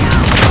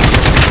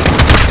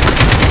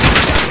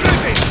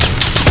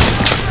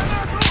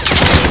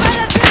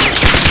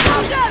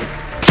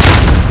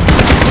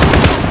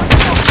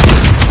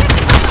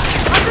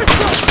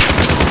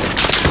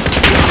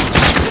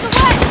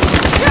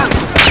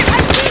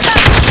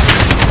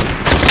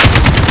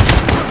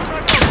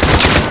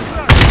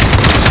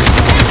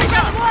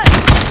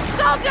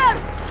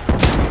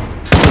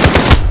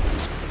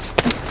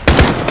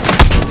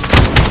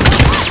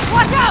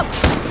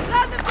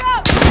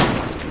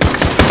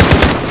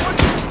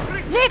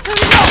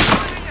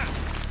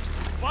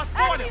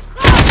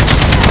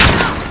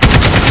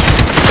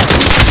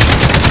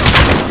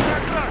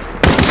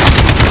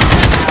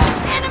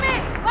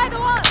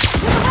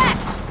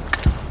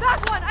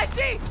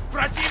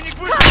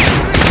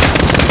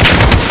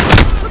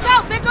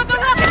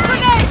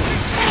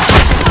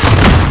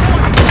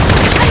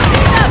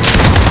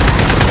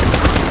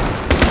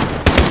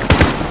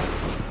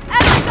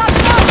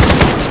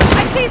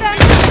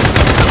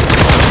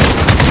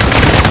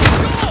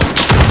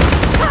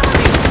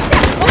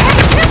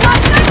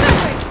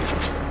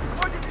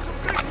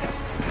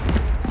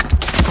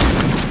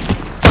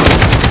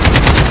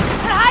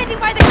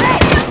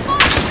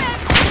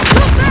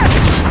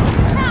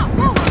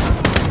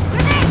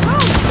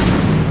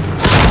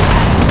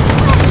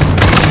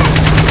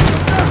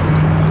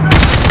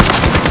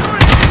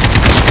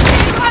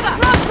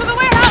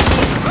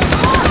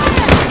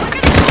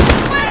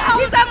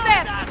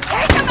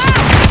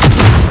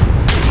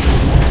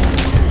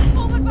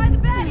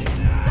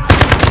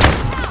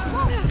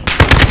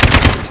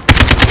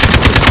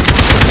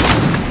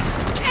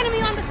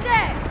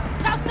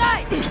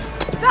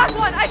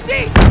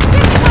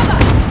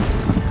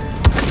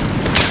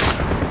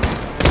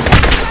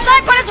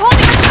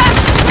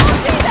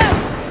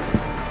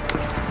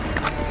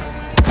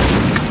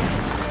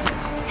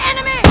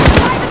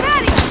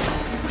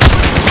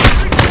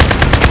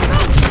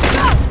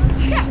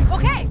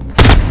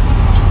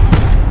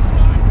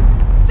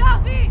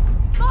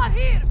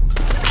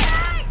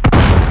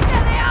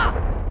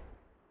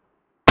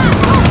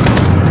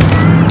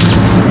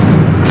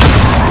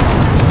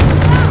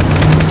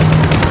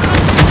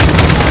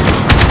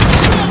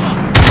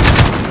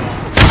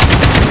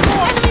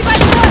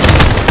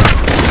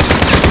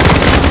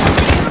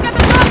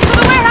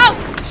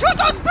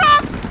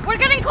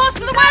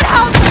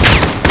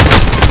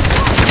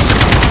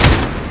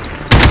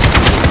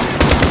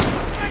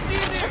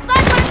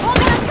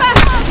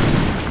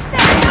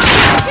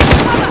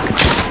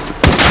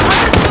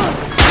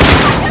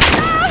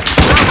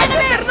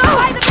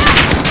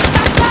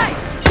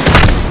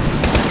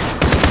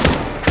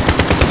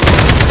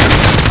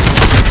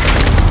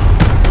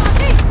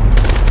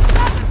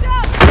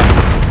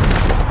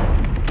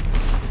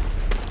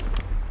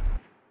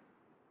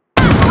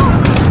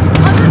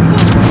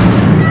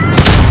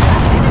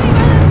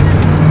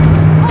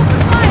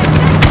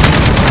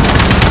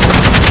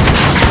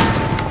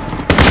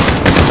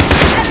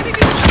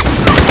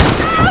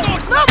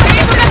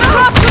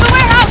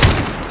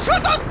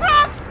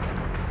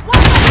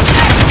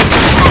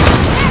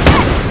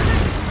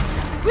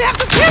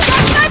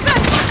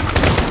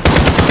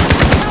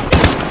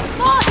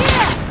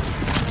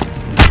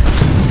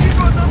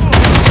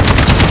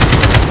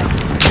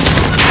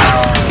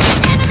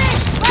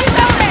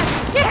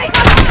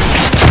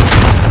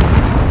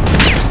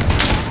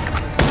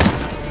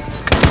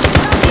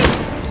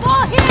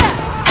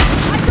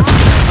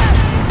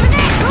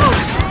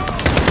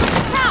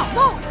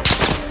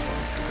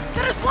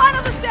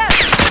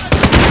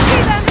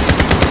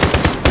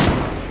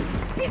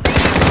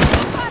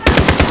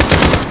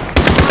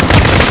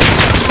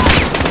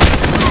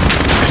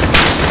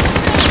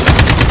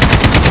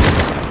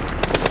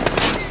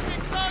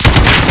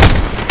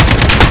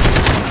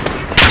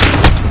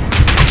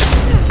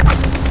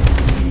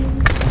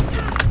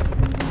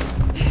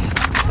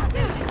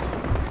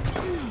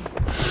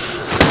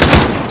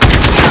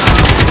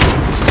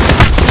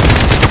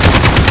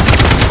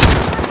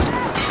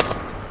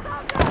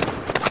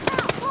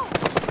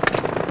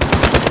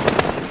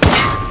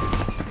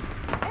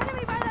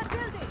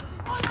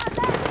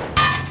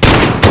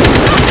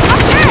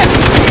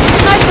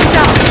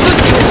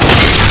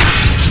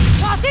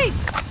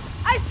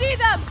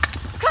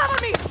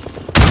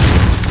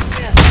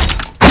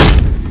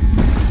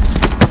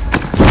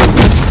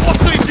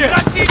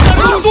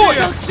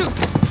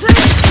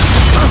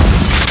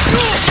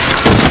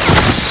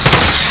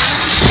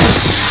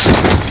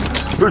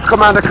 Who's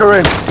Commander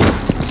Karim?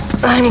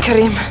 I'm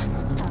Karim.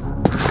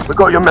 We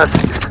got your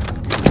messages.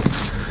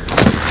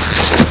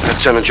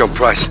 Lieutenant John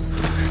Price.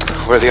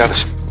 Where are the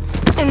others?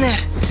 In there.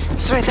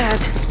 It's right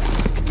ahead.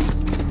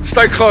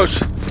 Stay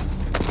close.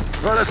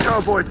 Right, let's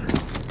go, boys.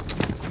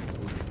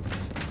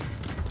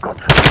 Got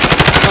to.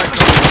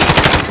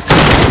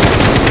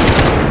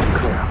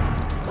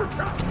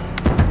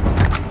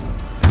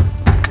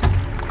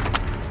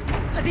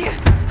 Hadir!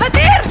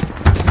 Hadir!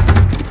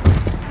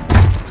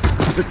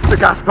 This is the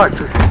gas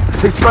factory.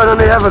 He's burning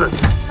the evidence.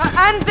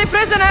 And the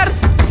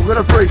prisoners! We're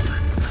gonna breach.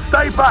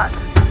 Stay back.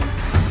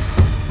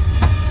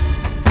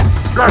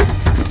 Go.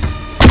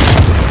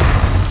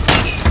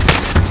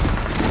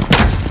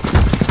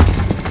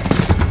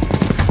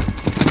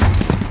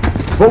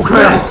 All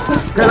clear.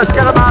 Okay, let's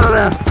get him out of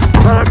there.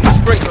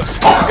 Sprinklers.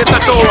 Get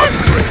that door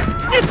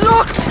open. It's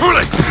locked! Pull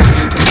it!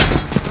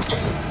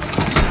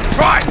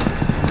 Right!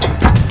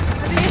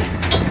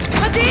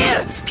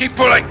 Hadir! Keep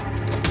pulling!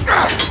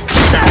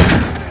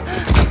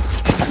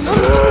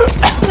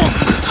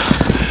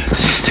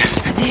 Sister.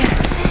 Hadir,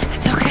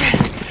 it's okay.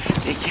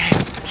 They came.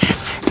 Yes.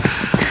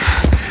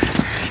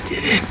 They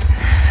did it.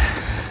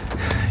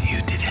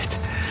 You did it.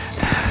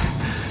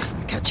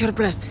 Catch your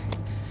breath.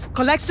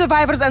 Collect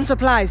survivors and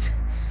supplies.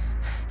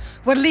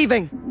 We're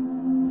leaving.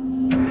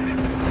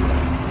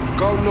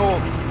 Go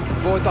north.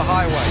 Avoid the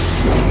highway.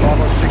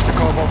 Bravo 6 to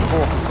Cobalt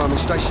 4, confirming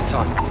station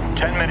time.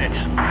 10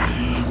 minutes.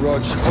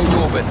 Rog, hold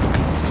orbit.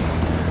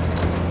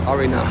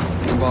 Hurry now.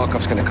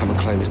 Barkov's gonna come and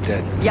claim his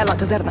dead. Yalla,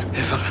 Tazerna.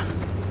 Hey, fella.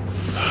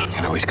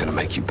 You know he's gonna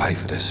make you pay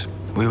for this.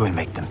 We will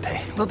make them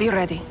pay. We'll be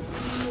ready.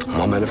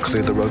 My men have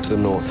cleared the road to the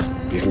north.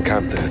 You can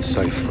camp there, it's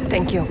safe.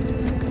 Thank you.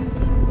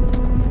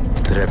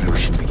 The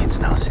revolution begins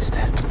now,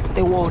 sister.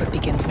 The war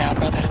begins now,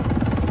 brother.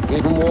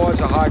 Even war is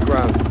a high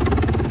ground.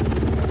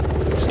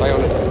 Stay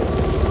on it.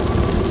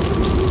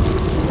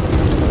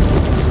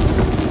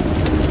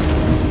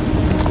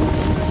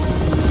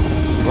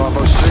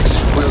 Bravo 6,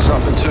 wheels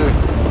up in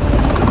 2.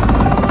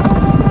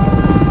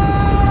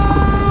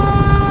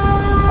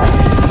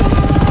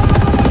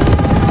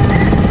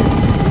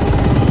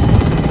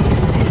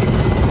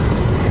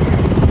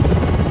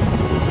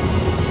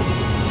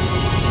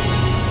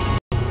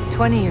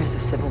 Years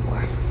of civil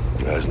war.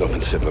 There's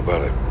nothing civil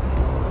about it.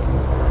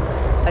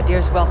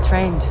 Hadir's well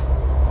trained.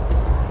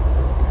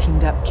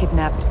 Teamed up,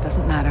 kidnapped,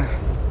 doesn't matter.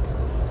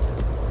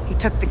 He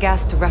took the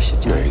gas to Russia,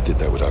 John. Yeah, he did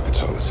that without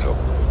Katana's help.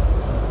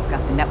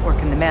 Got the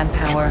network and the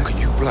manpower. How can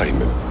you blame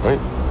him,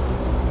 right?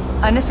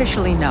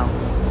 Unofficially, no.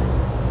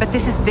 But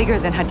this is bigger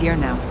than Hadir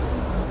now.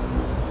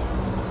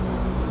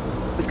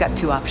 We've got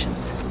two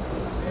options.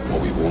 Or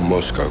we warn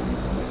Moscow.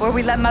 Or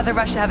we let Mother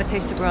Russia have a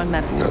taste of her own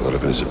medicine. No, a lot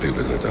of innocent people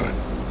are gonna die.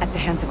 At the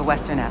hands of a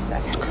Western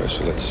asset. Okay,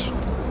 so let's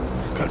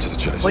cut to the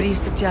chase. What do you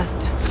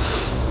suggest?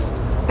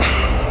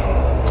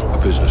 A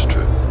business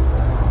trip.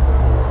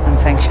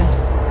 Unsanctioned?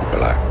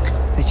 Black.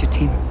 Who's your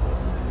team?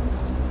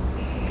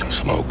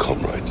 Some old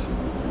comrades.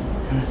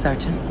 And the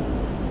sergeant?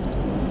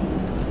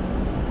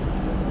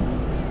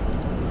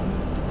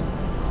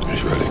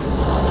 He's ready.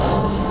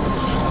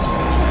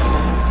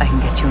 I can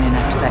get you in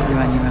after that. You're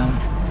on your own.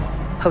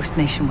 Host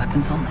nation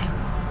weapons only.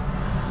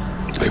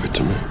 Leave it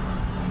to me.